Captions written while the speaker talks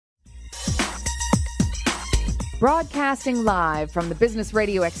Broadcasting live from the Business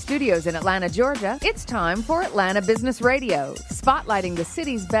Radio X studios in Atlanta, Georgia, it's time for Atlanta Business Radio, spotlighting the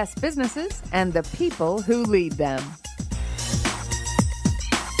city's best businesses and the people who lead them.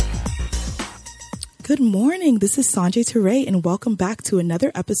 Good morning. This is Sanjay Ture, and welcome back to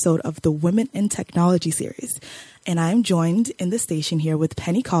another episode of the Women in Technology series. And I'm joined in the station here with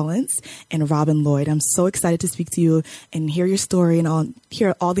Penny Collins and Robyn Lloyd. I'm so excited to speak to you and hear your story and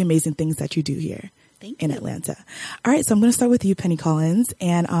hear all the amazing things that you do here in Atlanta. All right, so I'm going to start with you, Penny Collins,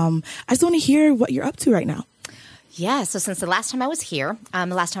 and I just want to hear what you're up to right now. Yeah, so since the last time I was here, the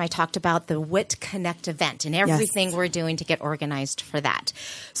last time I talked about the WIT Connect event and everything we're doing to get organized for that.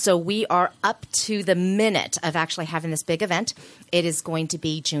 So we are up to the minute of actually having this big event. It is going to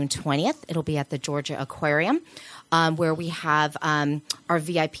be June 20th. It'll be at the Georgia Aquarium, where we have our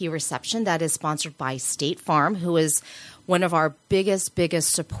VIP reception that is sponsored by State Farm, who is one of our biggest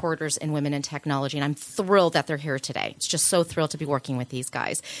supporters in women in technology. And I'm thrilled that they're here today. It's just so thrilled to be working with these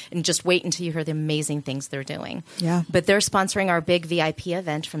guys. And just wait until you hear the amazing things they're doing. Yeah. But they're sponsoring our big VIP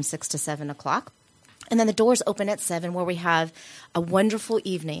event from 6 to 7 o'clock. And then the doors open at 7, where we have a wonderful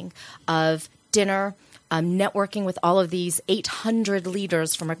evening of dinner, networking with all of these 800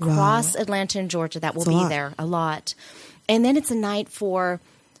 leaders from across Atlanta and Georgia that will be there a lot. And then it's a night for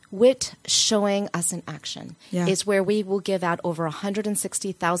WIT showing us in action. Is where we will give out over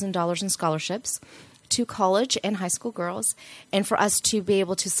 $160,000 in scholarships to college and high school girls, and for us to be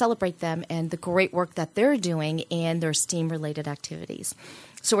able to celebrate them and the great work that they're doing and their STEAM-related activities.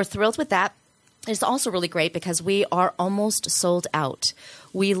 So we're thrilled with that. It's also really great because we are almost sold out.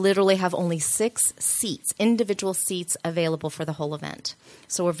 We literally have only 6 seats, individual seats available for the whole event.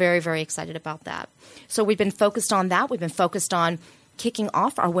 So we're very, very excited about that. So we've been focused on that. We've been focused on kicking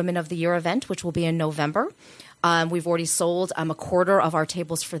off our Women of the Year event, which will be in November. We've already sold a quarter of our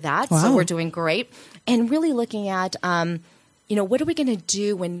tables for that. Wow. So we're doing great. And really looking at, what are we going to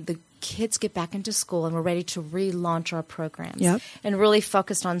do when the kids get back into school and we're ready to relaunch our programs? And really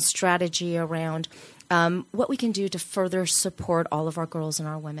focused on strategy around what we can do to further support all of our girls and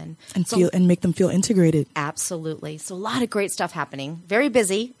our women. And make them feel integrated. Absolutely. So a lot of great stuff happening. Very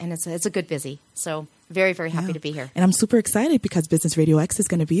busy, and it's a good busy. So very, very happy to be here. And I'm super excited because Business Radio X is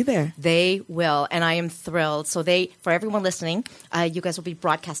going to be there. They will, and I am thrilled. So for everyone listening, you guys will be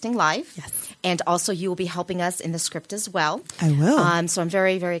broadcasting live. Yes. And also you will be helping us in the script as well. I will. So I'm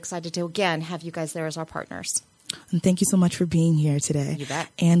very, very excited to, again, have you guys there as our partners. And thank you so much for being here today. You bet.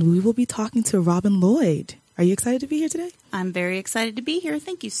 And we will be talking to Robyn Lloyd. Are you excited to be here today? I'm very excited to be here.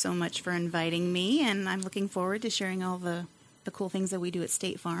 Thank you so much for inviting me, and I'm looking forward to sharing all the cool things that we do at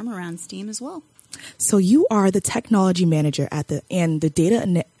State Farm around STEAM as well. So you are the technology manager and the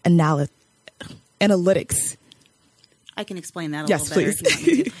data analytics. I can explain that a Yes, little better please. if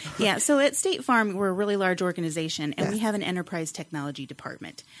you want me to. Yeah, so at State Farm, we're a really large organization, and we have an enterprise technology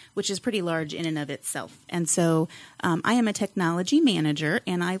department, which is pretty large in and of itself. And so I am a technology manager,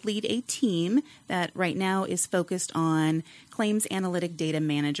 and I lead a team that right now is focused on claims analytic data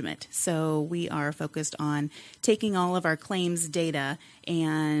management. So we are focused on taking all of our claims data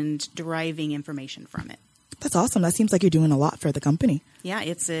and deriving information from it. That's awesome. That seems like you're doing a lot for the company. Yeah,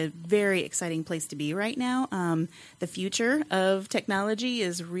 it's a very exciting place to be right now. The future of technology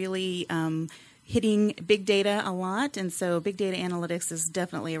is really hitting big data a lot. And so big data analytics is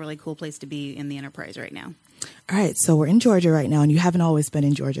definitely a really cool place to be in the enterprise right now. All right. So we're in Georgia right now, and you haven't always been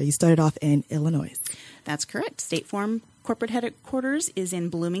in Georgia. You started off in Illinois. That's correct. State Farm corporate headquarters is in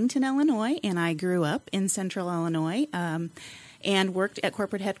Bloomington, Illinois, and I grew up in central Illinois and worked at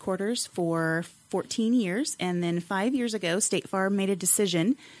corporate headquarters for 14 years. And then 5 years ago, State Farm made a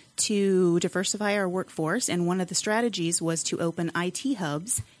decision to diversify our workforce. And one of the strategies was to open IT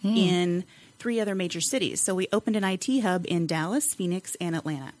hubs in 3 other major cities. So we opened an IT hub in Dallas, Phoenix, and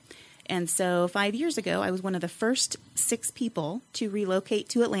Atlanta. And so 5 years ago, I was one of the first 6 people to relocate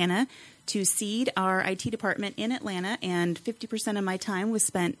to Atlanta to seed our IT department in Atlanta, and 50% of my time was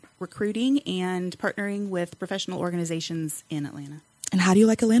spent recruiting and partnering with professional organizations in Atlanta. And how do you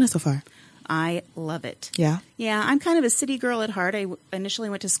like Atlanta so far? I love it. Yeah? Yeah, I'm kind of a city girl at heart. I initially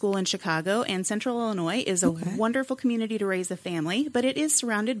went to school in Chicago, and Central Illinois is a wonderful community to raise a family, but it is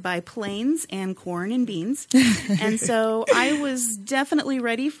surrounded by plains and corn and beans. And so I was definitely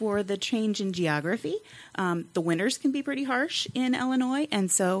ready for the change in geography. The winters can be pretty harsh in Illinois, and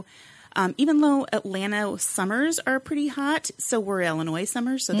so even though Atlanta summers are pretty hot, so were Illinois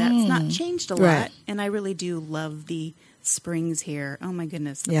summers, so that's not changed a lot. Right. And I really do love the springs here. Oh my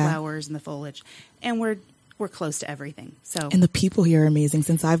goodness, the flowers and the foliage. And we're close to everything. So And the people here are amazing.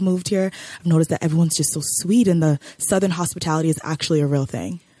 Since I've moved here, I've noticed that everyone's just so sweet, and the Southern hospitality is actually a real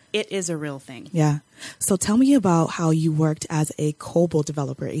thing. It is a real thing. Yeah. So tell me about how you worked as a COBOL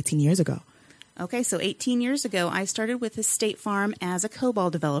developer 18 years ago. Okay, so 18 years ago, I started with the State Farm as a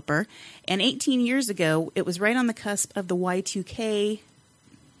COBOL developer. And 18 years ago, it was right on the cusp of the Y2K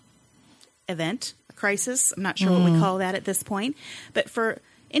event, a crisis. I'm not sure what we call that at this point. But for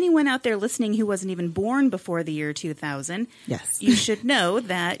anyone out there listening who wasn't even born before the year 2000, yes, you should know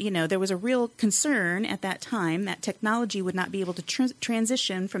that, there was a real concern at that time that technology would not be able to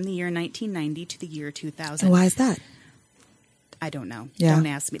transition from the year 1990 to the year 2000. And why is that? I don't know. Yeah. Don't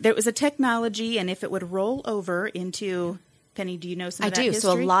ask me. There was a technology, and if it would roll over into, Penny, do you know some of that history?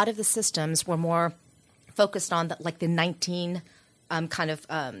 So a lot of the systems were more focused on the 19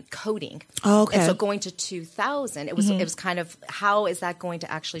 coding. Oh, okay. And so going to 2000, it was kind of how is that going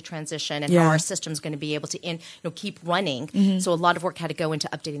to actually transition, and how our system's going to be able to keep running. So a lot of work had to go into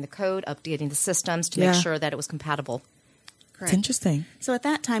updating the code, updating the systems to make sure that it was compatible. It's interesting. So at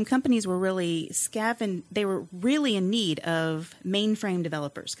that time, companies were really they were really in need of mainframe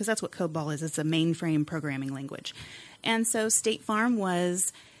developers, because that's what COBOL is. It's a mainframe programming language. And so State Farm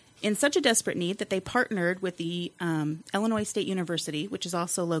was in such a desperate need that they partnered with the Illinois State University, which is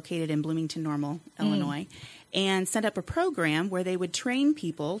also located in Bloomington-Normal, Illinois, and set up a program where they would train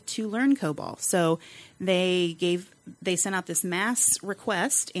people to learn COBOL. So they sent out this mass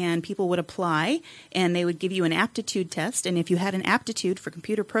request, and people would apply, and they would give you an aptitude test. And if you had an aptitude for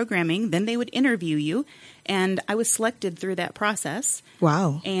computer programming, then they would interview you. And I was selected through that process.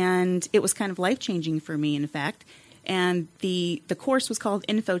 Wow. And it was kind of life-changing for me, in fact. And the course was called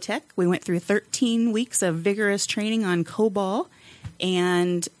Infotech. We went through 13 weeks of vigorous training on COBOL,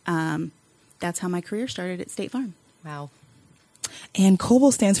 and that's how my career started at State Farm. Wow. And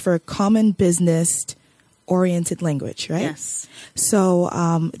COBOL stands for Common Business Oriented Language, right? Yes.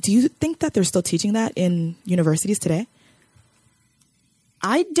 So do you think that they're still teaching that in universities today?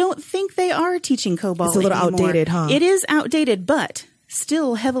 I don't think they are teaching COBOL It's a little anymore. outdated, huh? It is outdated, but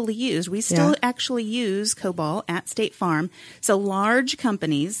still heavily used. We still actually use COBOL at State Farm. So large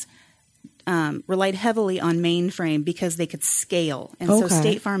companies relied heavily on mainframe because they could scale. And so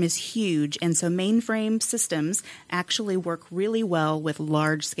State Farm is huge. And so mainframe systems actually work really well with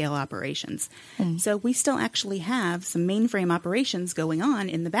large scale operations. So we still actually have some mainframe operations going on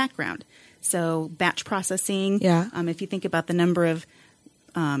in the background. So batch processing. Yeah. If you think about the number of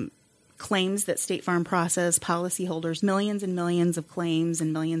claims that State Farm process, policyholders, millions and millions of claims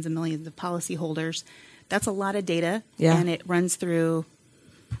and millions of policyholders, that's a lot of data. Yeah. And it runs through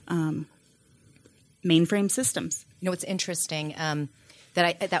mainframe systems. It's interesting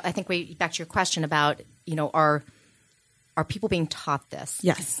that I think back to your question about, are people being taught this?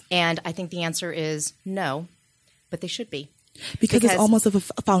 Yes. And I think the answer is no, but they should be. Because it's almost of a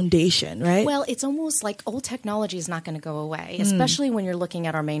foundation, right? Well, it's almost like old technology is not going to go away, especially when you're looking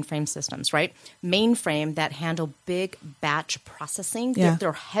at our mainframe systems, right? Mainframe that handle big batch processing. Yeah.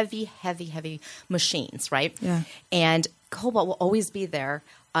 They're heavy, heavy, heavy machines, right? Yeah. And COBOL will always be there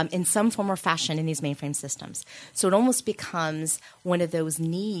in some form or fashion in these mainframe systems. So it almost becomes one of those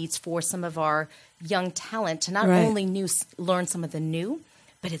needs for some of our young talent to not only learn some of the new,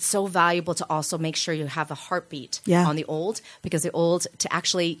 but it's so valuable to also make sure you have a heartbeat on the old, because the old, to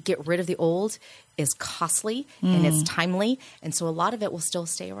actually get rid of the old is costly and it's timely. And so a lot of it will still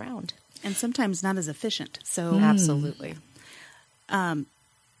stay around. And sometimes not as efficient. So Absolutely.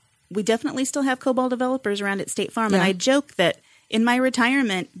 We definitely still have COBOL developers around at State Farm. And I joke that in my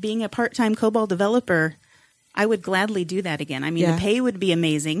retirement, being a part-time COBOL developer, I would gladly do that again. I mean, the pay would be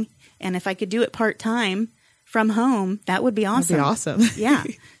amazing. And if I could do it part-time from home, that would be awesome. That'd be awesome. Yeah.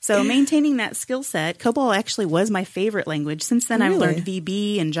 So maintaining that skill set, COBOL actually was my favorite language. Since then, I've learned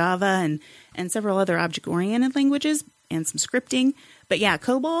VB and Java and several other object-oriented languages and some scripting. But yeah,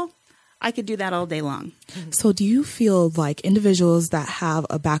 COBOL, I could do that all day long. So do you feel like individuals that have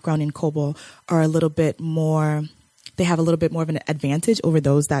a background in COBOL are they have a little bit more of an advantage over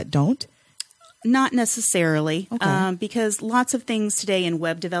those that don't? Not necessarily, because lots of things today in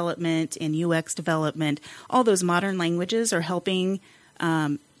web development, in UX development, all those modern languages are helping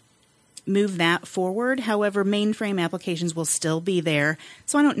move that forward. However, mainframe applications will still be there.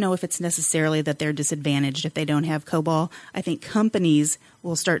 So I don't know if it's necessarily that they're disadvantaged if they don't have COBOL. I think companies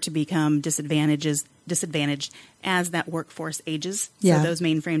will start to become disadvantaged as that workforce ages. So those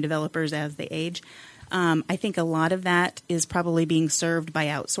mainframe developers, as they age. I think a lot of that is probably being served by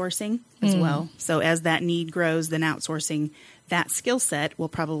outsourcing as well. So as that need grows, then outsourcing that skill set will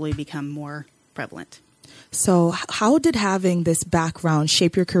probably become more prevalent. So how did having this background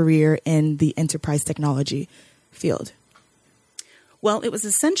shape your career in the enterprise technology field? Well, it was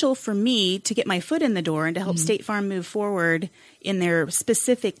essential for me to get my foot in the door and to help State Farm move forward in their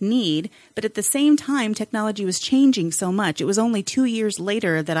specific need. But at the same time, technology was changing so much. It was only 2 years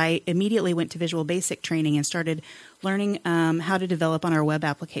later that I immediately went to Visual Basic training and started learning how to develop on our web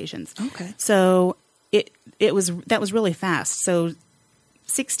applications. Okay. So that was really fast. So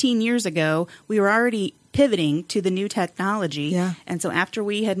 16 years ago, we were already pivoting to the new technology. Yeah. And so after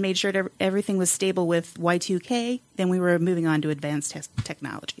we had made sure that everything was stable with Y2K, then we were moving on to advanced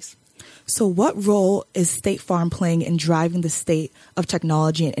technologies. So what role is State Farm playing in driving the state of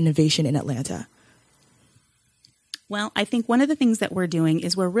technology and innovation in Atlanta? Well, I think one of the things that we're doing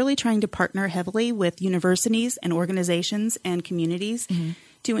is we're really trying to partner heavily with universities and organizations and communities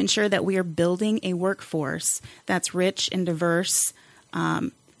to ensure that we are building a workforce that's rich and diverse.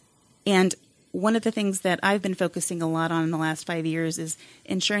 And one of the things that I've been focusing a lot on in the last 5 years is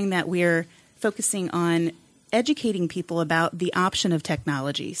ensuring that we're focusing on educating people about the option of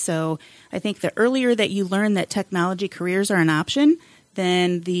technology. So I think the earlier that you learn that technology careers are an option,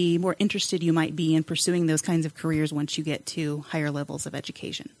 then the more interested you might be in pursuing those kinds of careers once you get to higher levels of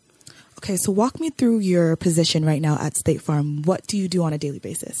education. Okay, so walk me through your position right now at State Farm. What do you do on a daily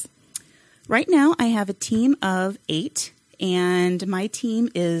basis? Right now, I have a team of 8, and my team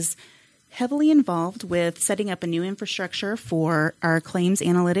is heavily involved with setting up a new infrastructure for our claims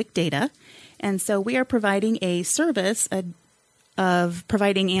analytic data. And so we are providing a service of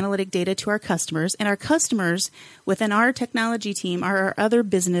providing analytic data to our customers. And our customers within our technology team are our other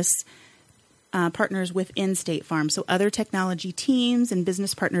business partners within State Farm. So other technology teams and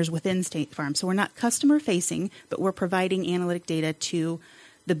business partners within State Farm. So we're not customer facing, but we're providing analytic data to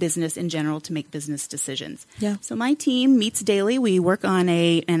the business in general to make business decisions. Yeah. So my team meets daily. We work on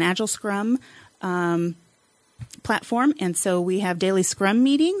an Agile Scrum platform, and so we have daily Scrum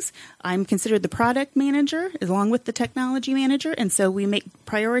meetings. I'm considered the product manager along with the technology manager, and so we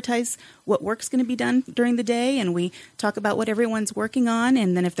prioritize what work's going to be done during the day, and we talk about what everyone's working on,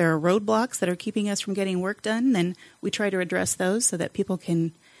 and then if there are roadblocks that are keeping us from getting work done, then we try to address those so that people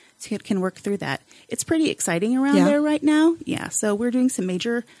can work through that. It's pretty exciting around there right now. Yeah, so we're doing some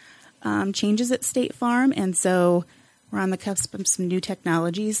major changes at State Farm, and so we're on the cusp of some new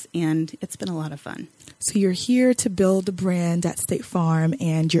technologies, and it's been a lot of fun. So you're here to build a brand at State Farm,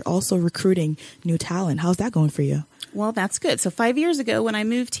 and you're also recruiting new talent. How's that going for you? Well, that's good. So 5 years ago when I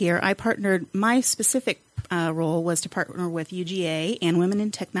moved here, I partnered, my specific role was to partner with UGA and Women in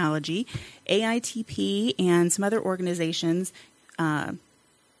Technology, AITP, and some other organizations,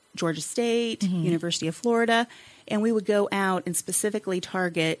 Georgia State, University of Florida, and we would go out and specifically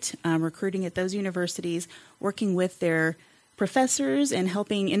target recruiting at those universities, working with their professors and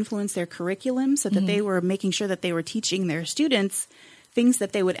helping influence their curriculum so that they were making sure that they were teaching their students things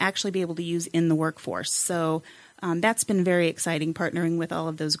that they would actually be able to use in the workforce. So that's been very exciting, partnering with all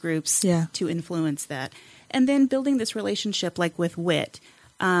of those groups to influence that. And then building this relationship like with WIT.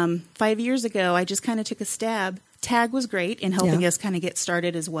 5 years ago, I just kind of took a stab. TAG was great in helping us kind of get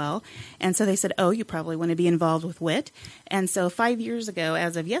started as well. And so they said, oh, you probably want to be involved with WIT. And so 5 years ago,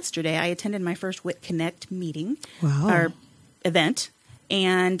 as of yesterday, I attended my first WIT Connect meeting or event.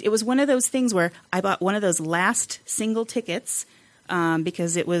 And it was one of those things where I bought one of those last single tickets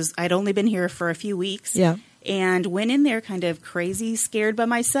because I'd only been here for a few weeks. Yeah. And went in there kind of crazy, scared by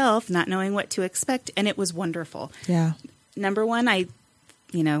myself, not knowing what to expect. And it was wonderful. Yeah. Number one,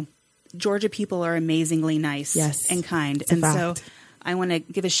 Georgia people are amazingly nice and kind. And so I want to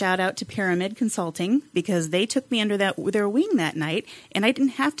give a shout out to Pyramid Consulting because they took me under their wing that night, and I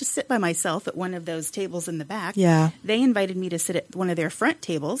didn't have to sit by myself at one of those tables in the back. Yeah. They invited me to sit at one of their front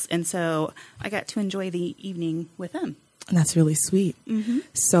tables, and so I got to enjoy the evening with them. And that's really sweet. Mm-hmm.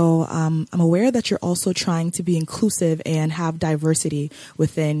 So I'm aware that you're also trying to be inclusive and have diversity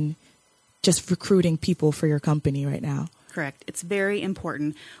within just recruiting people for your company right now. Correct. It's very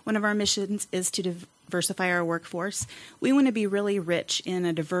important. One of our missions is to diversify our workforce. We want to be really rich in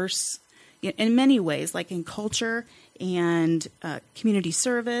a diverse, in many ways, like in culture and community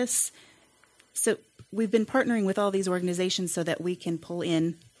service. So we've been partnering with all these organizations so that we can pull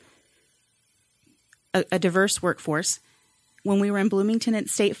in a diverse workforce. When we were in Bloomington at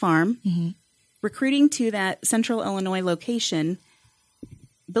State Farm, recruiting to that Central Illinois location,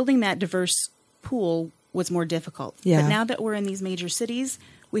 building that diverse pool was more difficult. Yeah. But now that we're in these major cities,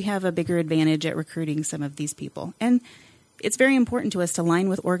 we have a bigger advantage at recruiting some of these people. And it's very important to us to align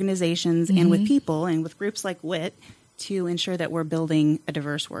with organizations and with people and with groups like WIT to ensure that we're building a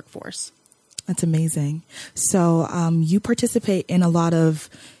diverse workforce. That's amazing. So you participate in a lot of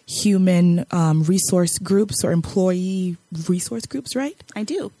human resource groups or employee resource groups, right? I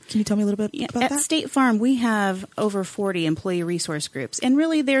do. Can you tell me a little bit about that? At State Farm, we have over 40 employee resource groups. And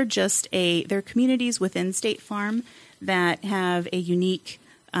really, they're communities within State Farm that have a unique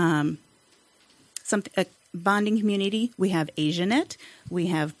a bonding community. We have AsiaNet. We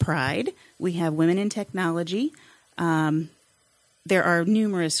have Pride. We have Women in Technology. There are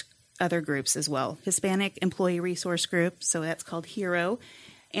numerous other groups as well. Hispanic Employee Resource Group, so that's called HERO.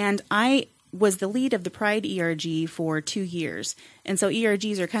 And I was the lead of the Pride ERG for 2 years. And so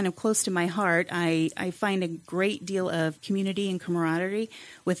ERGs are kind of close to my heart. I find a great deal of community and camaraderie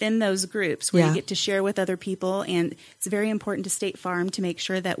within those groups where you get to share with other people. And it's very important to State Farm to make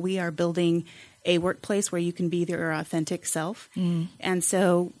sure that we are building a workplace where you can be your authentic self. And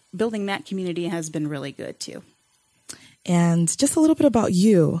so building that community has been really good too. And just a little bit about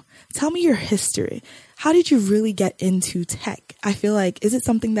you. Tell me your history. How did you really get into tech? I feel like, is it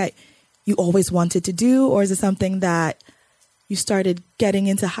something that you always wanted to do, or is it something that you started getting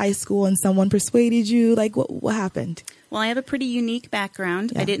into high school and someone persuaded you? Like, what happened? Well, I have a pretty unique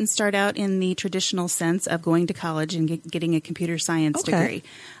background. I didn't start out in the traditional sense of going to college and getting a computer science degree.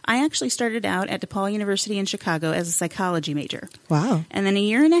 I actually started out at DePaul University in Chicago as a psychology major. Wow. And then a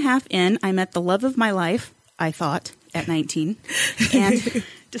year and a half in, I met the love of my life, I thought, at 19, and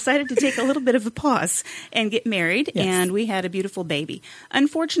decided to take a little bit of a pause and get married, and we had a beautiful baby.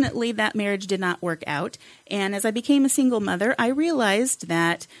 Unfortunately, that marriage did not work out, and as I became a single mother, I realized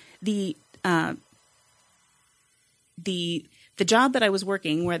that the job that I was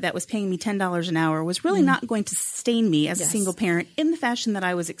working, where that was paying me $10 an hour, was really not going to sustain me as a single parent in the fashion that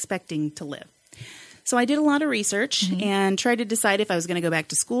I was expecting to live. So I did a lot of research and tried to decide if I was going to go back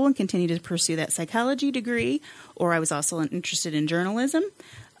to school and continue to pursue that psychology degree, or I was also interested in journalism.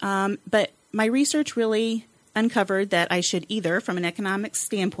 But my research really uncovered that I should either, from an economic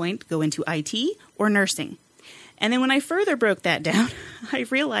standpoint, go into IT or nursing. And then when I further broke that down, I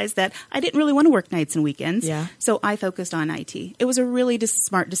realized that I didn't really want to work nights and weekends. So I focused on IT. It was a really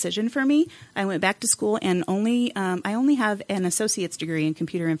smart decision for me. I went back to school and I only have an associate's degree in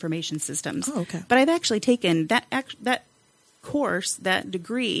computer information systems. But I've actually taken that course, that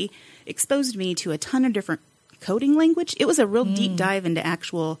degree exposed me to a ton of different coding language. It was a real deep dive into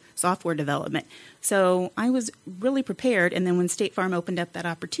actual software development. So I was really prepared. And then when State Farm opened up that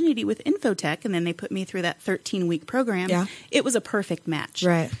opportunity with Infotech, and then they put me through that 13-week program, it was a perfect match.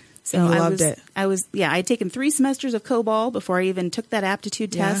 Right. So and you loved it. I had taken 3 semesters of COBOL before I even took that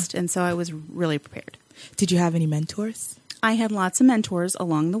aptitude test. And so I was really prepared. Did you have any mentors? I had lots of mentors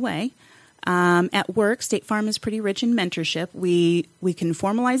along the way. At work, State Farm is pretty rich in mentorship. We can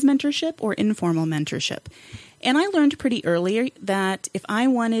formalize mentorship or informal mentorship. And I learned pretty early that if I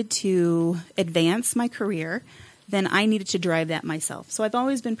wanted to advance my career, then I needed to drive that myself. So I've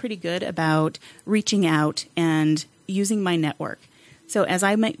always been pretty good about reaching out and using my network. So as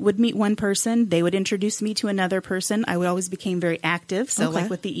I would meet one person, they would introduce me to another person. I always became very active. So like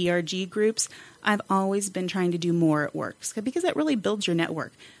with the ERG groups, I've always been trying to do more at work because that really builds your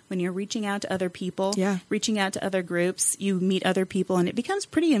network. When you're reaching out to other people, reaching out to other groups, you meet other people and it becomes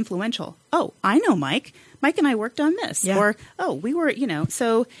pretty influential. Oh, I know Mike. Mike and I worked on this. Or, oh, we were,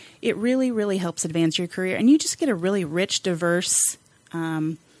 so it really, really helps advance your career. And you just get a really rich, diverse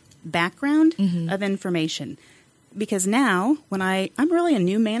background of information. Because now, when I'm really a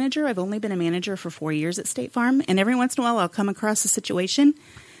new manager, I've only been a manager for 4 years at State Farm, and every once in a while I'll come across a situation,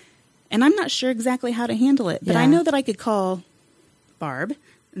 and I'm not sure exactly how to handle it. But I know that I could call Barb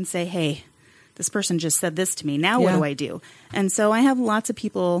and say, hey, this person just said this to me. Now what do I do? And so I have lots of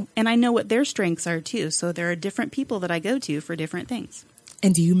people, and I know what their strengths are too. So there are different people that I go to for different things.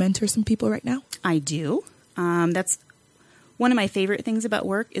 And do you mentor some people right now? I do. That's one of my favorite things about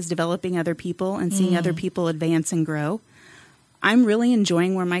work is developing other people and seeing other people advance and grow. I'm really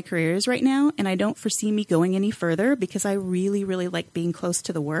enjoying where my career is right now, and I don't foresee me going any further because I really, really like being close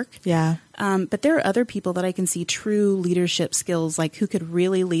to the work. But there are other people that I can see true leadership skills, like who could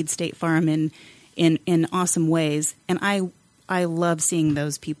really lead State Farm in awesome ways. And I love seeing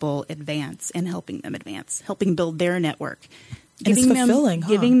those people advance and helping them advance, helping build their network. And it's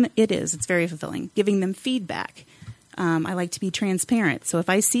fulfilling, It is. It's very fulfilling. Giving them feedback. I like to be transparent. So if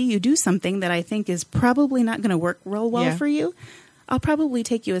I see you do something that I think is probably not going to work real well for you, I'll probably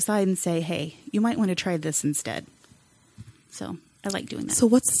take you aside and say, hey, you might want to try this instead. So I like doing that. So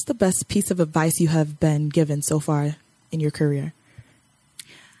what's the best piece of advice you have been given so far in your career?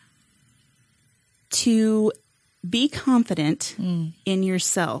 To be confident in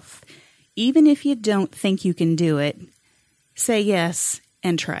yourself. Even if you don't think you can do it, say yes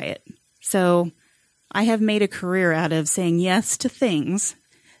and try it. So I have made a career out of saying yes to things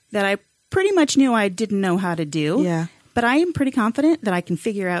that I pretty much knew I didn't know how to do. Yeah. But I am pretty confident that I can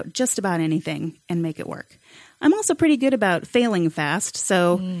figure out just about anything and make it work. I'm also pretty good about failing fast.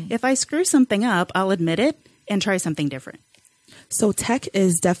 So if I screw something up, I'll admit it and try something different. So tech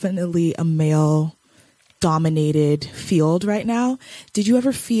is definitely a male-dominated field right now. Did you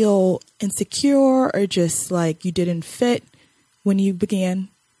ever feel insecure or just like you didn't fit when you began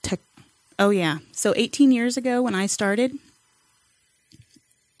tech? Oh, yeah. So 18 years ago when I started,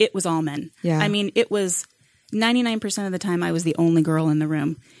 it was all men. Yeah. I mean, it was 99% of the time I was the only girl in the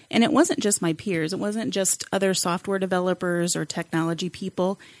room. And it wasn't just my peers. It wasn't just other software developers or technology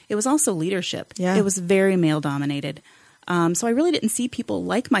people. It was also leadership. Yeah. It was very male-dominated. So I really didn't see people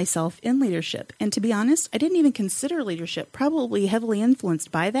like myself in leadership. And to be honest, I didn't even consider leadership, probably heavily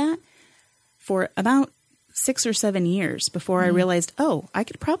influenced by that, for about 6 or 7 years before I realized, oh, I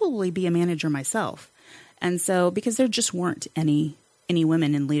could probably be a manager myself. And so, because there just weren't any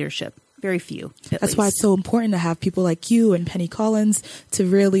women in leadership, very few. That's why it's so important to have people like you and Penny Collins to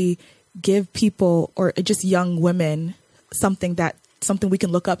really give people or just young women something we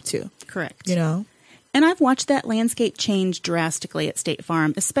can look up to. Correct. You know? And I've watched that landscape change drastically at State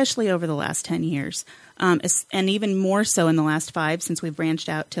Farm, especially over the last 10 years, and even more so in the last 5 since we've branched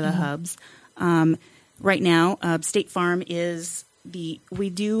out to the hubs. Right now, State Farm is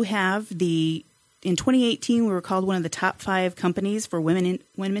in 2018, we were called one of the top 5 companies for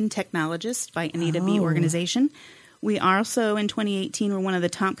women technologists by Anita B. organization. We also, in 2018, were one of the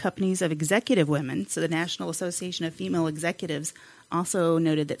top companies of executive women. So the National Association of Female Executives also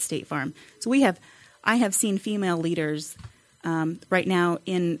noted that State Farm. So I have seen female leaders right now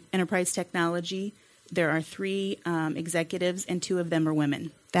in enterprise technology. There are 3 executives, and 2 of them are women.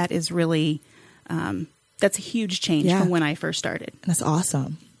 That is really, that's a huge change from when I first started. That's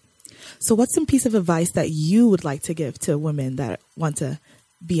awesome. So what's some piece of advice that you would like to give to women that want to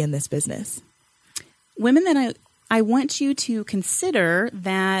be in this business? Women that I want you to consider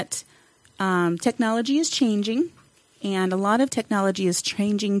that technology is changing, and a lot of technology is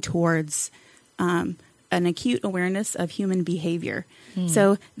changing towards an acute awareness of human behavior.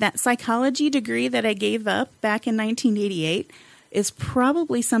 So that psychology degree that I gave up back in 1988 is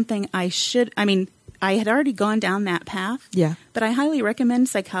probably something I had already gone down that path. Yeah. But I highly recommend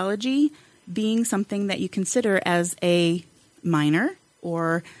psychology being something that you consider as a minor,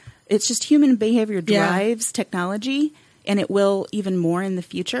 or it's just human behavior drives technology, and it will even more in the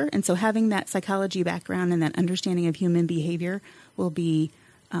future. And so having that psychology background and that understanding of human behavior will be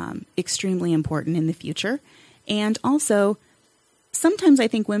extremely important in the future. And also, sometimes I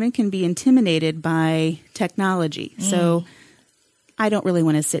think women can be intimidated by technology. So I don't really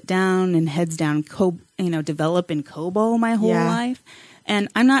want to sit down and heads down, develop in COBOL my whole life. And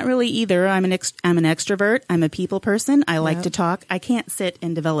I'm not really either. I'm an extrovert. I'm a people person. I like to talk. I can't sit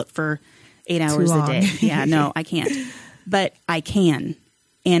and develop for 8 hours a day. Yeah, no, I can't. But I can.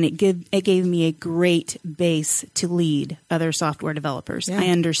 And it gave me a great base to lead other software developers. Yeah. I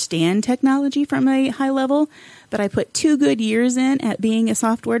understand technology from a high level, but I put 2 good years in at being a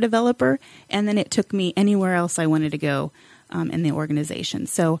software developer, and then it took me anywhere else I wanted to go in the organization.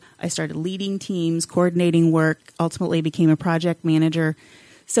 So I started leading teams, coordinating work, ultimately became a project manager.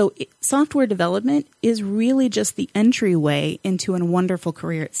 So software development is really just the entryway into a wonderful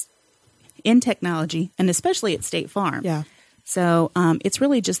career in technology, and especially at State Farm. Yeah. So it's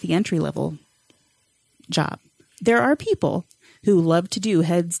really just the entry-level job. There are people who love to do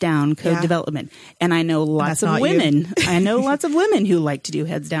heads-down code development, and I know lots of women. I know lots of women who like to do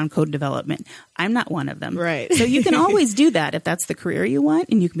heads-down code development. I'm not one of them. Right. So you can always do that if that's the career you want,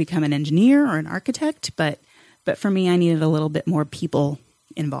 and you can become an engineer or an architect. But for me, I needed a little bit more people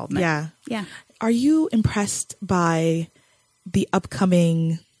involvement. Yeah. Yeah. Are you impressed by the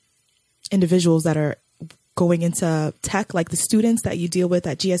upcoming individuals that are going into tech, like the students that you deal with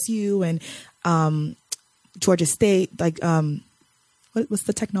at GSU and Georgia State, like what's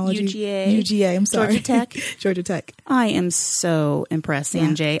the technology? UGA. I'm sorry. Georgia Tech. Georgia Tech. I am so impressed,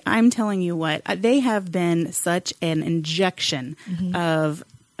 Sanjay. I'm telling you what, they have been such an injection of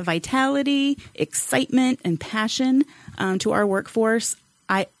vitality, excitement, and passion to our workforce.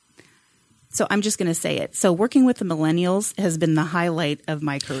 So I'm just going to say it. So working with the millennials has been the highlight of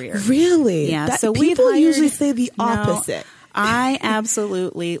my career. Really? Yeah. So people usually say the opposite. No, I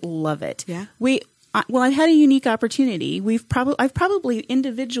absolutely love it. Yeah. I've had a unique opportunity. I've probably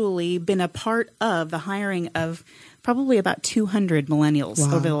individually been a part of the hiring of probably about 200 millennials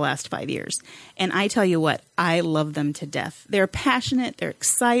over the last 5 years. And I tell you what, I love them to death. They're passionate. They're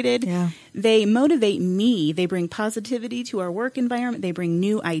excited. Yeah. They motivate me. They bring positivity to our work environment. They bring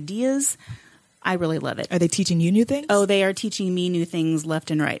new ideas. I really love it. Are they teaching you new things? Oh, they are teaching me new things left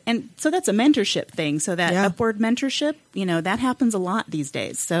and right. And so that's a mentorship thing. So that upward mentorship, that happens a lot these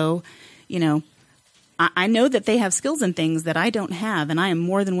days. So, I know that they have skills and things that I don't have, and I am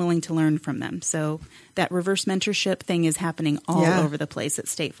more than willing to learn from them. So that reverse mentorship thing is happening all over the place at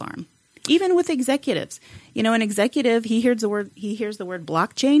State Farm. Even with executives. An executive, he hears the word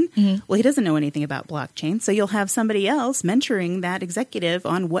blockchain. Mm-hmm. Well, he doesn't know anything about blockchain. So you'll have somebody else mentoring that executive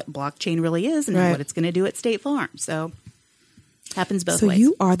on what blockchain really is and what it's going to do at State Farm. So happens both ways. So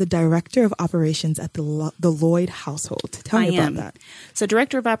you are the director of operations at the Lloyd household. Tell me about that. So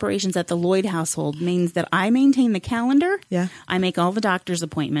director of operations at the Lloyd household means that I maintain the calendar. Yeah. I make all the doctor's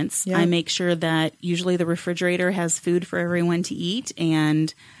appointments. Yeah. I make sure that usually the refrigerator has food for everyone to eat,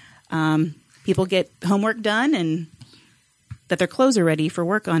 and people get homework done, and that their clothes are ready for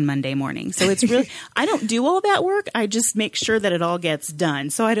work on Monday morning. So it's really, I don't do all that work. I just make sure that it all gets done.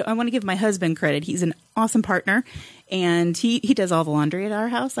 So I want to give my husband credit. He's an awesome partner, and he does all the laundry at our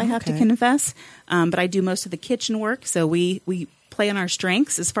house, I have to confess. But I do most of the kitchen work. So we play on our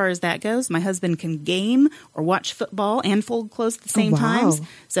strengths as far as that goes. My husband can game or watch football and fold clothes at the same times.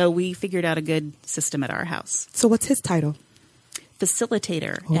 So we figured out a good system at our house. So what's his title?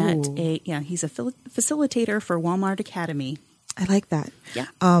 Facilitator he's a facilitator for Walmart Academy. I like that. Yeah.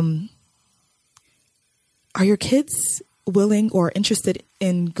 Are your kids willing or interested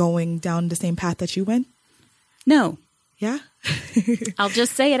in going down the same path that you went? No. Yeah? I'll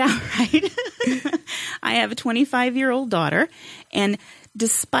just say it outright. I have a 25-year-old daughter, and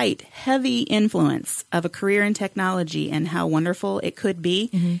despite heavy influence of a career in technology and how wonderful it could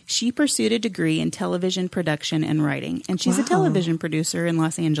be, she pursued a degree in television production and writing. And she's a television producer in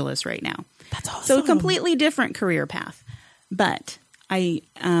Los Angeles right now. That's awesome. So a completely different career path. But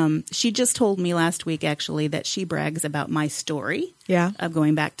she just told me last week, actually, that she brags about my story of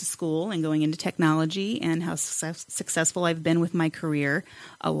going back to school and going into technology and how successful I've been with my career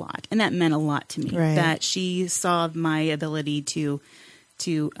a lot. And that meant a lot to me, that she saw my ability to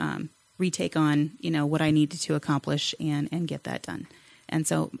retake on, what I needed to accomplish and get that done. And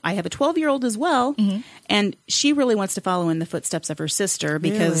so I have a 12-year-old as well, and she really wants to follow in the footsteps of her sister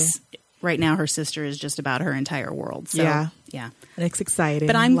because right now her sister is just about her entire world. So, yeah. And it's exciting.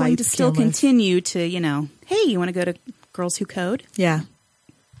 But I'm going to still continue to, hey, you want to go to Girls Who Code? Yeah.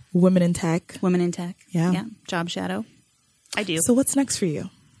 Women in Tech. Yeah. Job Shadow. I do. So what's next for you?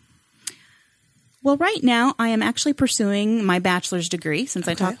 Well, right now I am actually pursuing my bachelor's degree. Since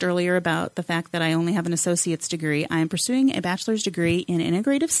I talked earlier about the fact that I only have an associate's degree, I am pursuing a bachelor's degree in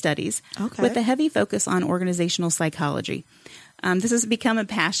integrative studies with a heavy focus on organizational psychology. This has become a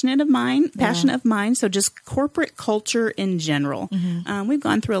passion of mine. So just corporate culture in general. We've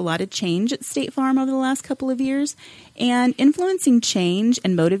gone through a lot of change at State Farm over the last couple of years, and influencing change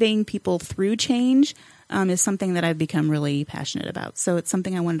and motivating people through change is something that I've become really passionate about. So it's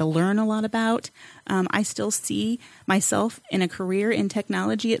something I wanted to learn a lot about. I still see myself in a career in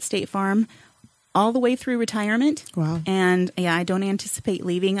technology at State Farm all the way through retirement. Wow. And I don't anticipate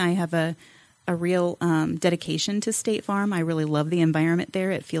leaving. I have a real dedication to State Farm. I really love the environment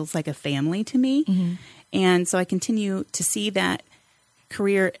there. It feels like a family to me. And so I continue to see that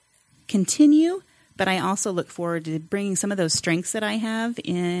career continue, but I also look forward to bringing some of those strengths that I have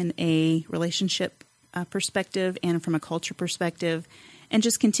in a relationship perspective and from a culture perspective, and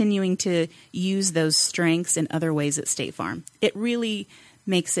just continuing to use those strengths in other ways at State Farm. It really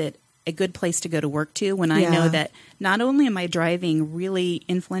makes it a good place to go to work to when I know that not only am I driving really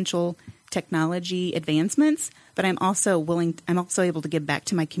influential technology advancements, but I'm also able to give back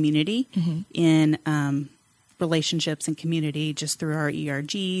to my community in relationships and community just through our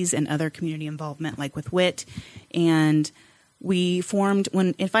ERGs and other community involvement like with WIT. And we formed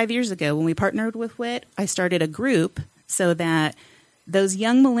 5 years ago when we partnered with WIT, I started a group so that those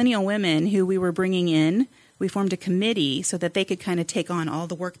young millennial women who we were bringing in, we formed a committee so that they could kind of take on all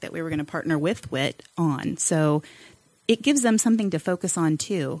the work that we were going to partner with WIT on. So it gives them something to focus on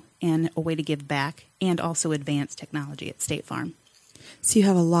too, and a way to give back and also advance technology at State Farm. So you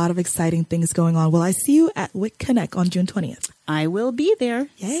have a lot of exciting things going on. Will I see you at WIT Connect on June 20th? I will be there.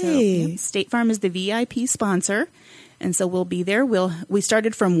 Yay. So, State Farm is the VIP sponsor. And so we'll be there. We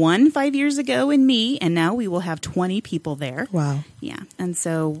started from 5 years ago and me, and now we will have 20 people there. Wow. Yeah. And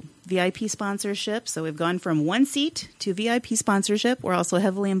so VIP sponsorship. So we've gone from one seat to VIP sponsorship. We're also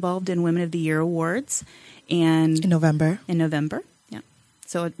heavily involved in Women of the Year awards. And in November. Yeah.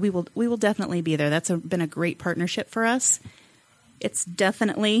 So we will definitely be there. That's been a great partnership for us. It's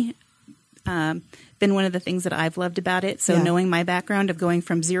definitely been one of the things that I've loved about it. So knowing my background of going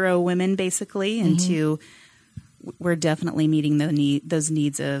from 0 women basically into, we're definitely meeting those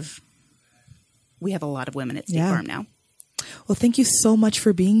needs of, we have a lot of women at State Farm now. Well, thank you so much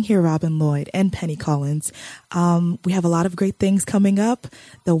for being here, Robyn Lloyd and Penny Collins. We have a lot of great things coming up.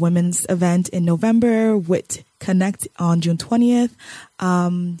 The women's event in November, WIT Connect on June 20th.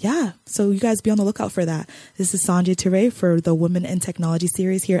 So you guys be on the lookout for that. This is Sanjay Ture for the Women in Technology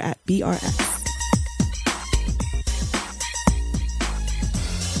series here at BRS.